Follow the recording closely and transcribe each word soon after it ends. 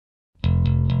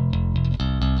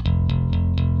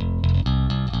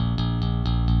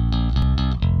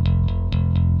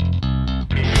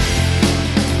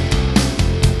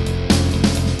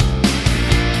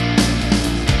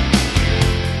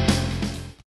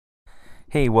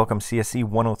Hey, welcome CSC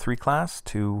 103 class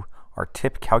to our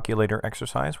tip calculator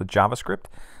exercise with JavaScript.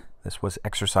 This was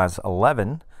exercise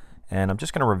 11, and I'm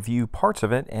just going to review parts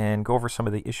of it and go over some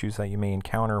of the issues that you may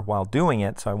encounter while doing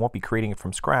it, so I won't be creating it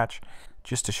from scratch.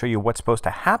 Just to show you what's supposed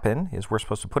to happen is we're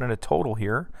supposed to put in a total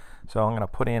here. So I'm going to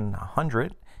put in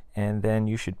 100, and then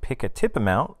you should pick a tip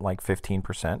amount, like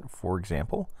 15%, for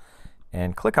example,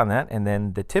 and click on that, and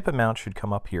then the tip amount should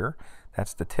come up here.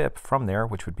 That's the tip from there,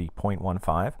 which would be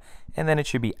 0.15, and then it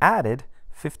should be added.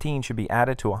 15 should be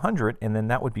added to 100, and then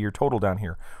that would be your total down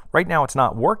here. Right now it's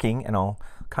not working, and I'll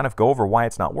kind of go over why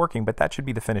it's not working, but that should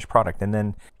be the finished product. And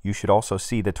then you should also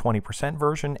see the 20%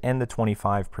 version and the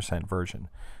 25% version.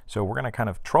 So we're going to kind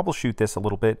of troubleshoot this a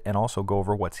little bit and also go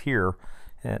over what's here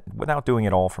without doing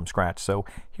it all from scratch. So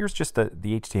here's just the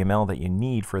HTML that you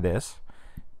need for this.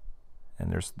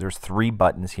 And there's 3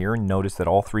 buttons here, and notice that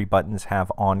all 3 buttons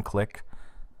have on-click,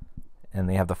 and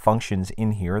they have the functions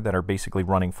in here that are basically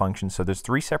running functions. So there's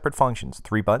 3 separate functions,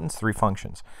 3 buttons, 3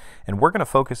 functions. And we're going to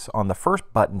focus on the first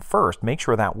button first, make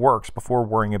sure that works before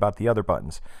worrying about the other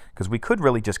buttons, because we could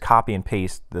really just copy and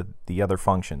paste the other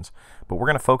functions. But we're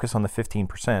going to focus on the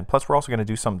 15%. Plus we're also going to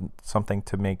do something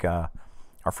to make our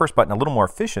first button a little more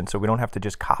efficient, so we don't have to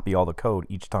just copy all the code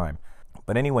each time.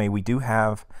 But anyway, we do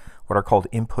have what are called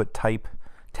input type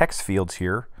text fields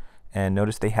here, and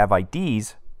notice they have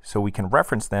IDs, so we can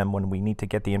reference them when we need to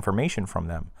get the information from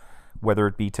them. Whether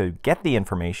it be to get the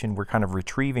information, we're kind of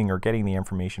retrieving or getting the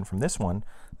information from this one,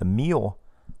 the meal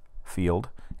field,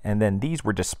 and then these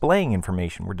we're displaying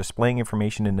information. We're displaying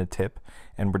information in the tip,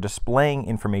 and we're displaying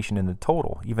information in the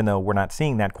total, even though we're not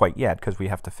seeing that quite yet because we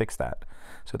have to fix that.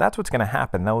 So that's what's going to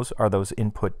happen. Those are those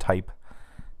input type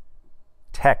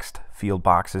text field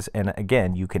boxes, and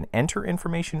again, you can enter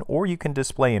information or you can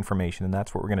display information, and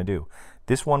that's what we're going to do.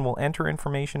 This one will enter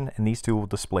information and these 2 will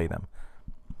display them.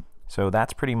 So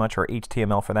that's pretty much our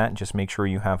HTML for that, and just make sure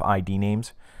you have ID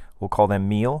names. We'll call them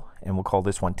meal, and we'll call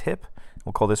this one tip,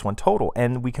 we'll call this one total,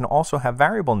 and we can also have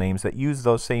variable names that use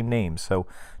those same names. So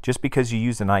just because you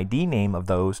use an ID name of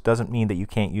those doesn't mean that you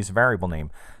can't use a variable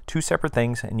name. 2 separate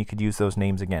things, and you could use those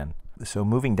names again. So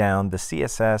moving down, the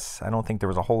CSS, I don't think there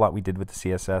was a whole lot we did with the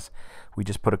CSS. We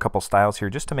just put a couple styles here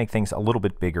just to make things a little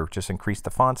bit bigger. Just increase the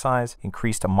font size,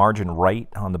 increase the margin right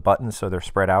on the buttons so they're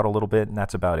spread out a little bit, and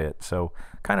that's about it. So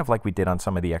kind of like we did on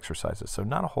some of the exercises. So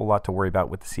not a whole lot to worry about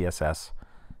with the CSS.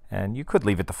 And you could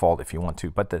leave it default if you want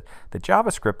to. But the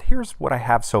JavaScript, here's what I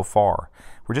have so far.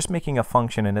 We're just making a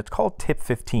function, and it's called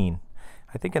tip15.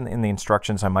 I think in the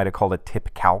instructions I might have called it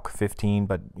tip-calc15,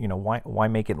 but you know, why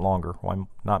make it longer? Why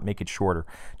not make it shorter?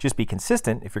 Just be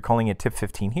consistent. If you're calling it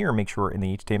tip15 here, make sure in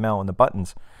the HTML and the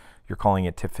buttons you're calling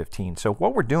it tip15. So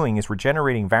what we're doing is we're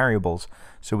generating variables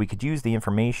so we could use the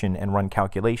information and run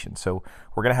calculations. So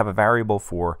we're going to have a variable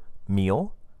for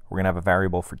meal, we're going to have a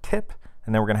variable for tip,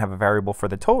 and then we're going to have a variable for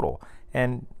the total.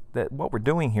 And what we're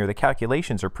doing here, the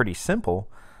calculations are pretty simple.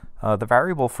 The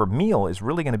variable for meal is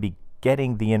really going to be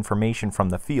getting the information from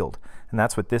the field, and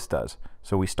that's what this does.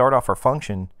 So we start off our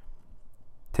function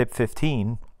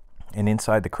tip15, and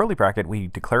inside the curly bracket we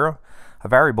declare a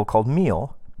variable called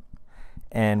meal,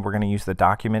 and we're going to use the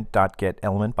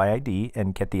document.getElementById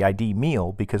and get the ID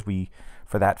meal because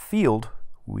for that field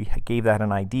we gave that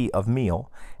an ID of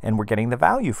meal, and we're getting the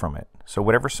value from it. So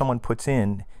whatever someone puts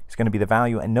in is going to be the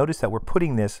value, and notice that we're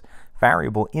putting this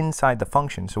variable inside the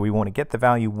function, so we want to get the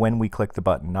value when we click the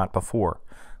button, not before.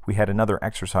 We had another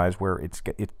exercise where it's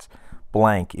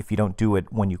blank if you don't do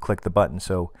it when you click the button,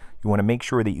 so you want to make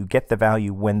sure that you get the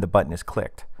value when the button is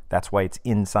clicked. That's why it's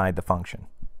inside the function,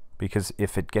 because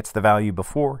if it gets the value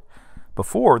before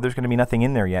there's going to be nothing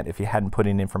in there yet if you hadn't put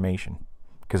in information,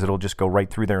 because it'll just go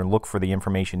right through there and look for the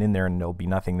information in there, and there'll be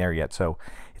nothing there yet. So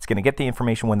it's going to get the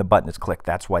information when the button is clicked.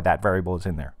 That's why that variable is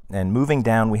in there. And moving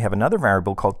down, we have another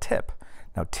variable called tip.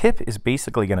 Now tip is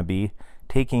basically going to be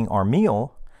taking our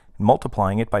meal and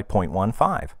multiplying it by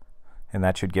 0.15, and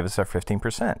that should give us our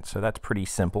 15%. So that's pretty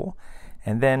simple.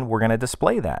 And then we're going to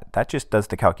display that. That just does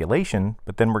the calculation,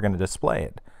 but then we're going to display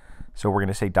it. So we're going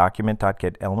to say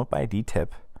document.getElementById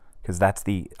tip, because that's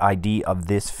the ID of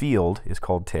this field is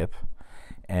called tip.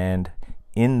 And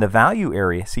in the value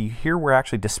area, see here we're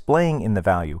actually displaying in the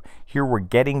value. Here we're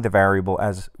getting the variable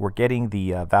as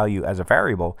value as a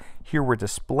variable. Here we're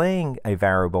displaying a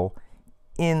variable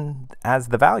as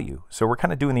the value. So we're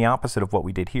kind of doing the opposite of what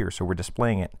we did here. So we're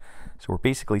displaying it. So we're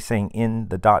basically saying in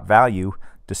the dot value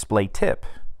display tip,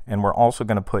 and we're also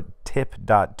going to put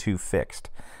tip.toFixed.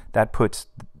 That puts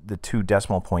the 2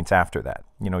 decimal points after that.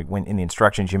 You know, when in the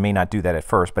instructions you may not do that at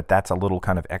first, but that's a little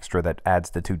kind of extra that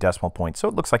adds the 2 decimal points, so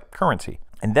it looks like currency.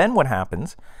 And then what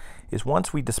happens is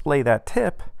once we display that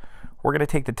tip, we're going to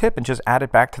take the tip and just add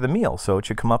it back to the meal. So it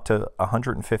should come up to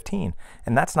 115.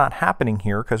 And that's not happening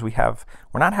here because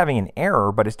we're not having an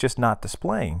error, but it's just not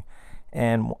displaying.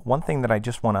 And one thing that I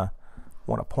just want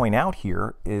to point out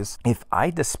here is if I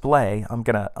display, I'm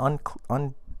going to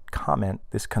uncomment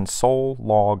this console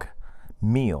log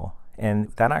meal,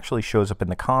 and that actually shows up in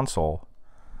the console.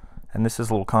 And this is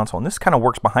a little console, and this kind of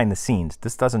works behind the scenes.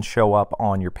 This doesn't show up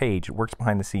on your page. It works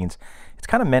behind the scenes. It's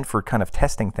kind of meant for kind of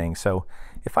testing things. So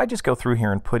if I just go through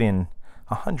here and put in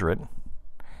 100,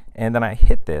 and then I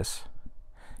hit this,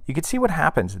 you can see what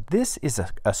happens. This is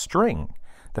a string.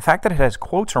 The fact that it has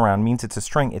quotes around means it's a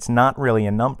string. It's not really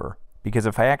a number, because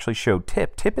if I actually show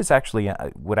tip is actually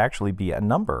would actually be a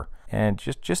number. And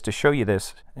just to show you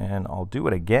this, and I'll do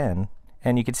it again,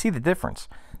 and you can see the difference.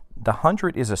 The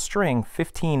 100 is a string,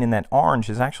 15 in that orange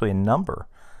is actually a number.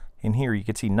 In here you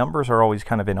can see numbers are always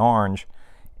kind of in orange,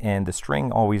 and the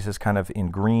string always is kind of in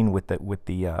green with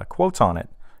the quotes on it,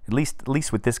 at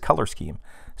least with this color scheme.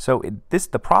 So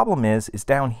the problem is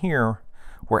down here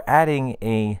we're adding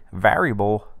a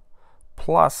variable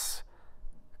plus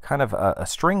kind of a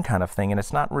string kind of thing, and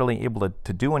it's not really able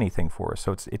to do anything for us.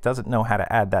 So it doesn't know how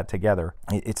to add that together.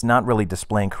 It's not really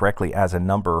displaying correctly as a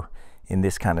number in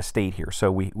this kind of state here.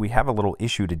 So we have a little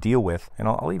issue to deal with, and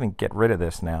I'll even get rid of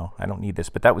this now. I don't need this,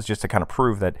 but that was just to kind of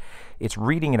prove that it's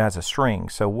reading it as a string.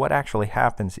 So what actually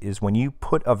happens is when you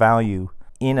put a value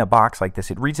in a box like this,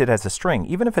 it reads it as a string,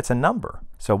 even if it's a number.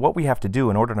 So what we have to do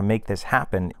in order to make this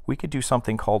happen, we could do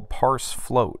something called parse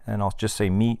float, and I'll just say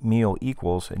meal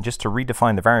equals, and just to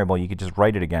redefine the variable, you could just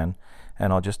write it again,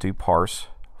 and I'll just do parse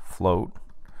float,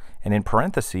 and in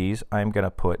parentheses, I'm going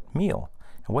to put meal.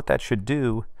 And what that should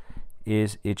do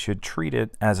is it should treat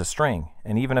it as a string.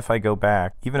 And even if I go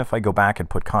back and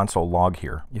put console log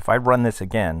here, if I run this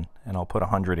again, and I'll put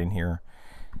 100 in here,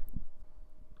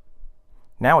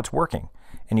 now it's working.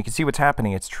 And you can see what's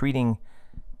happening. It's treating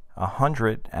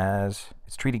 100 as,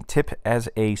 it's treating tip as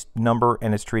a number,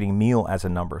 and it's treating meal as a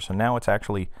number. So now it's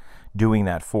actually doing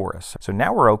that for us. So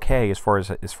now we're okay as far as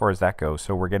that goes.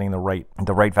 So we're getting the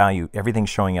right value. Everything's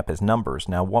showing up as numbers.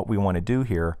 Now what we want to do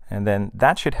here, and then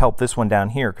that should help this one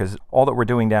down here, because all that we're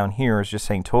doing down here is just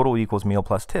saying total equals meal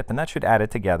plus tip, and that should add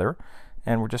it together,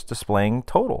 and we're just displaying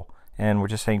total. And we're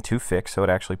just saying to fix, so it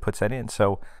actually puts that in.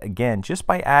 So again, just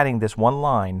by adding this one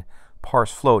line,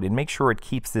 parse float, and make sure it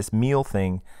keeps this meal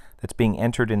thing that's being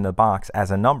entered in the box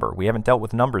as a number. We haven't dealt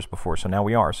with numbers before, so now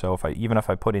we are. So even if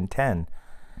I put in 10,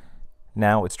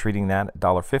 now it's treating that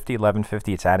 $1.50,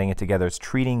 $11.50, it's adding it together. It's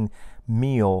treating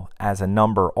meal as a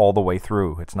number all the way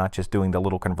through. It's not just doing the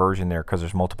little conversion there because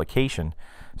there's multiplication.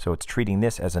 So it's treating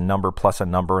this as a number plus a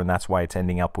number, and that's why it's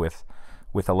ending up with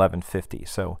 $11.50.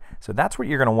 So that's what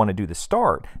you're going to want to do to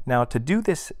start. Now to do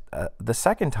this the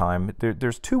second time,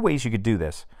 there's two ways you could do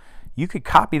this. You could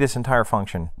copy this entire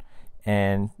function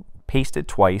and paste it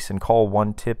twice and call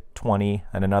one tip 20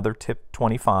 and another tip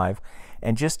 25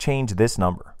 and just change this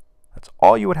number. That's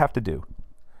all you would have to do.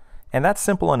 And that's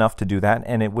simple enough to do that,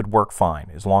 and it would work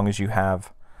fine as long as you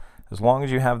have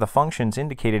the functions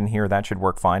indicated in here. That should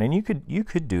work fine, and you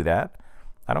could do that.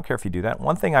 I don't care if you do that.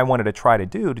 One thing I wanted to try to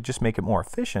do to just make it more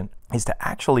efficient is to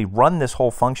actually run this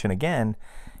whole function again,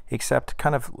 except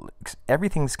kind of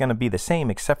everything's going to be the same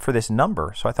except for this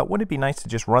number. So I thought, wouldn't it be nice to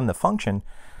just run the function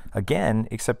again,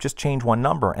 except just change one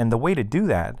number? And the way to do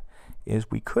that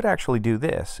is we could actually do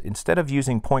this. Instead of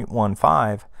using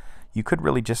 0.15, you could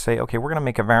really just say, okay, we're going to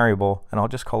make a variable, and I'll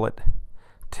just call it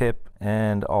tip,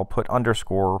 and I'll put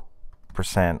underscore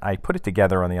 %. I put it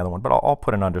together on the other one, but I'll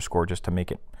put an underscore just to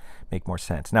make it make more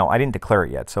sense. Now, I didn't declare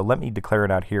it yet, so let me declare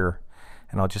it out here,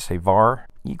 and I'll just say var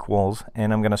equals,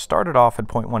 and I'm going to start it off at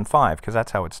 0.15 because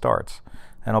that's how it starts,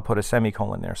 and I'll put a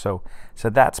semicolon there. So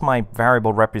that's my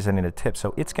variable representing the tip.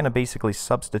 So it's going to basically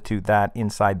substitute that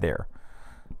inside there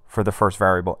for the first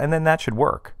variable, and then that should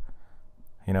work.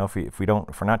 You know, if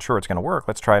we're not sure it's going to work,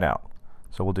 let's try it out.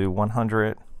 So we'll do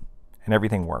 100, and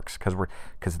everything works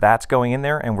because that's going in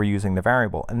there, and we're using the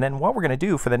variable. And then what we're going to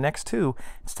do for the next two,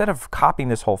 instead of copying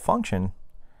this whole function,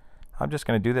 I'm just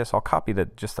going to do this. I'll copy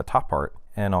just the top part,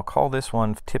 and I'll call this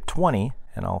one tip 20,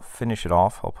 and I'll finish it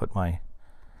off. I'll put my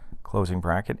closing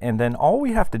bracket, and then all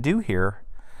we have to do here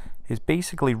is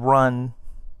basically run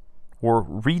or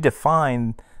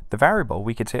redefine the variable.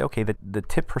 We could say, okay, the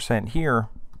tip % here,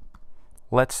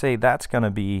 let's say that's going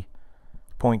to be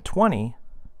 0.20,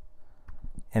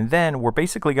 and then we're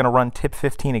basically going to run tip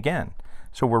 15 again.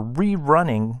 So we're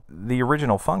rerunning the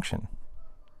original function.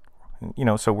 You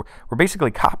know, so we're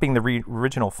basically copying the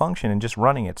original function and just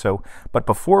running it. So, but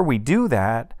before we do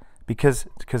that, because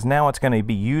now it's going to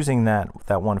be using that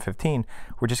 115,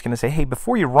 we're just going to say, hey,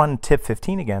 before you run tip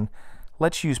 15 again,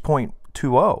 let's use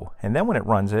 0.20, and then when it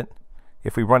runs it,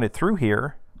 if we run it through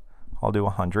here, I'll do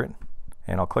 100,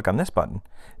 and I'll click on this button.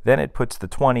 Then it puts the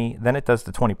 20, then it does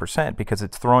the 20% because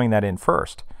it's throwing that in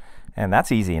first. And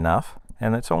that's easy enough.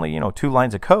 And it's only, 2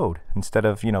 lines of code instead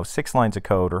of, 6 lines of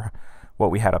code or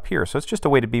what we had up here. So it's just a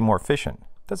way to be more efficient.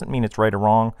 Doesn't mean it's right or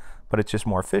wrong, but it's just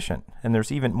more efficient. And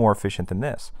there's even more efficient than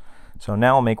this. So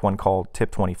now I'll make one called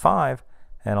tip25,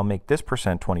 and I'll make this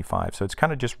 %25. So it's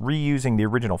kind of just reusing the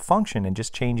original function and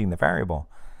just changing the variable.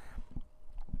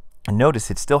 And notice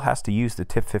it still has to use the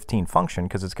tip15 function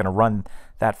because it's going to run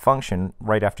that function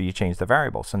right after you change the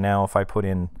variable. So now if I put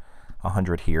in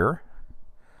 100 here,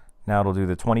 now it'll do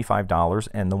the $25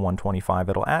 and the 125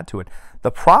 it'll add to it.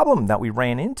 The problem that we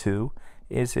ran into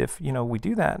is if we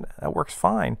do that, that works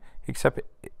fine, except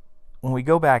when we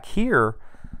go back here,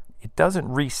 it doesn't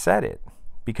reset it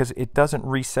because it doesn't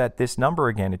reset this number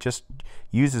again. It just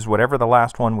uses whatever the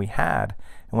last one we had,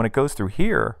 and when it goes through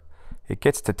here, it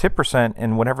gets to tip %,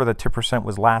 and whatever the tip %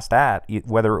 was last at,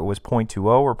 whether it was 0.20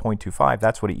 or 0.25,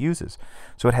 that's what it uses.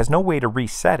 So it has no way to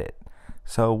reset it.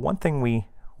 So one thing we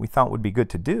thought would be good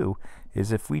to do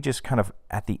is if we just kind of,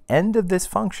 at the end of this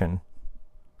function,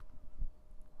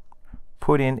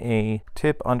 put in a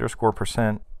tip underscore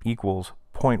 % equals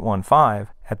 0.15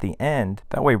 at the end.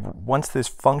 That way, once this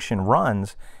function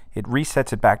runs, it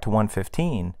resets it back to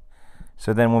 115.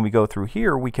 So then when we go through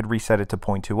here, we could reset it to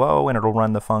 0.20 and it'll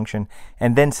run the function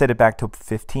and then set it back to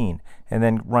 15 and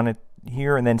then run it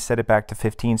here and then set it back to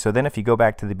 15. So then if you go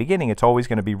back to the beginning, it's always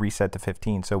going to be reset to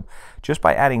 15. So just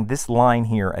by adding this line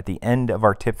here at the end of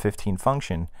our tip15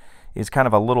 function is kind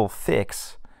of a little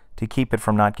fix to keep it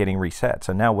from not getting reset.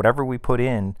 So now whatever we put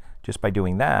in, just by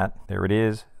doing that, there it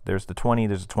is, there's the 20,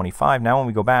 there's the 25. Now when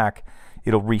we go back,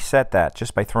 it'll reset that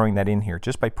just by throwing that in here,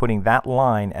 just by putting that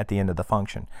line at the end of the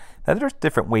function. Now there's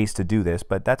different ways to do this,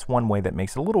 but that's one way that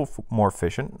makes it a little more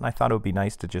efficient, and I thought it would be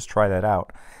nice to just try that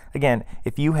out. Again,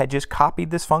 if you had just copied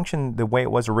this function the way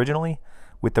it was originally,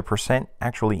 with the %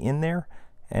 actually in there,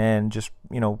 and just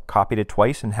copied it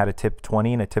twice and had a tip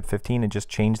 20 and a tip 15 and just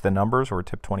changed the numbers, or a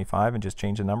tip 25 and just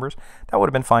change the numbers, that would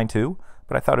have been fine too.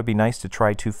 But I thought it'd be nice to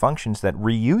try 2 functions that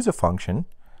reuse a function,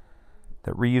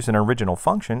 that reuse an original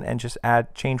function, and just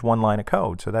change 1 line of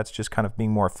code. So that's just kind of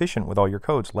being more efficient with all your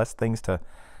codes, less things to,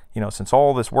 since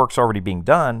all this work's already being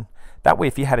done. That way,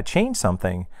 if you had to change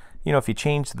something, if you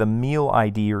changed the meal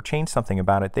ID or change something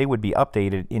about it, they would be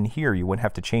updated in here. You wouldn't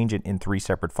have to change it in 3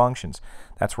 separate functions.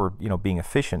 That's where, being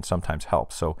efficient sometimes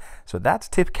helps. So that's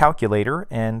tip calculator,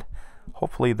 and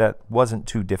hopefully that wasn't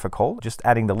too difficult. Just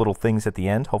adding the little things at the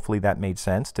end, hopefully that made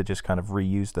sense to just kind of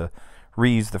reuse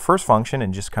the first function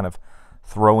and just kind of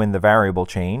throw in the variable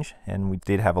change. And we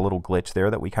did have a little glitch there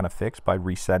that we kind of fixed by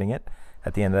resetting it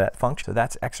at the end of that function. So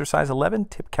that's exercise 11,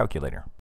 tip calculator.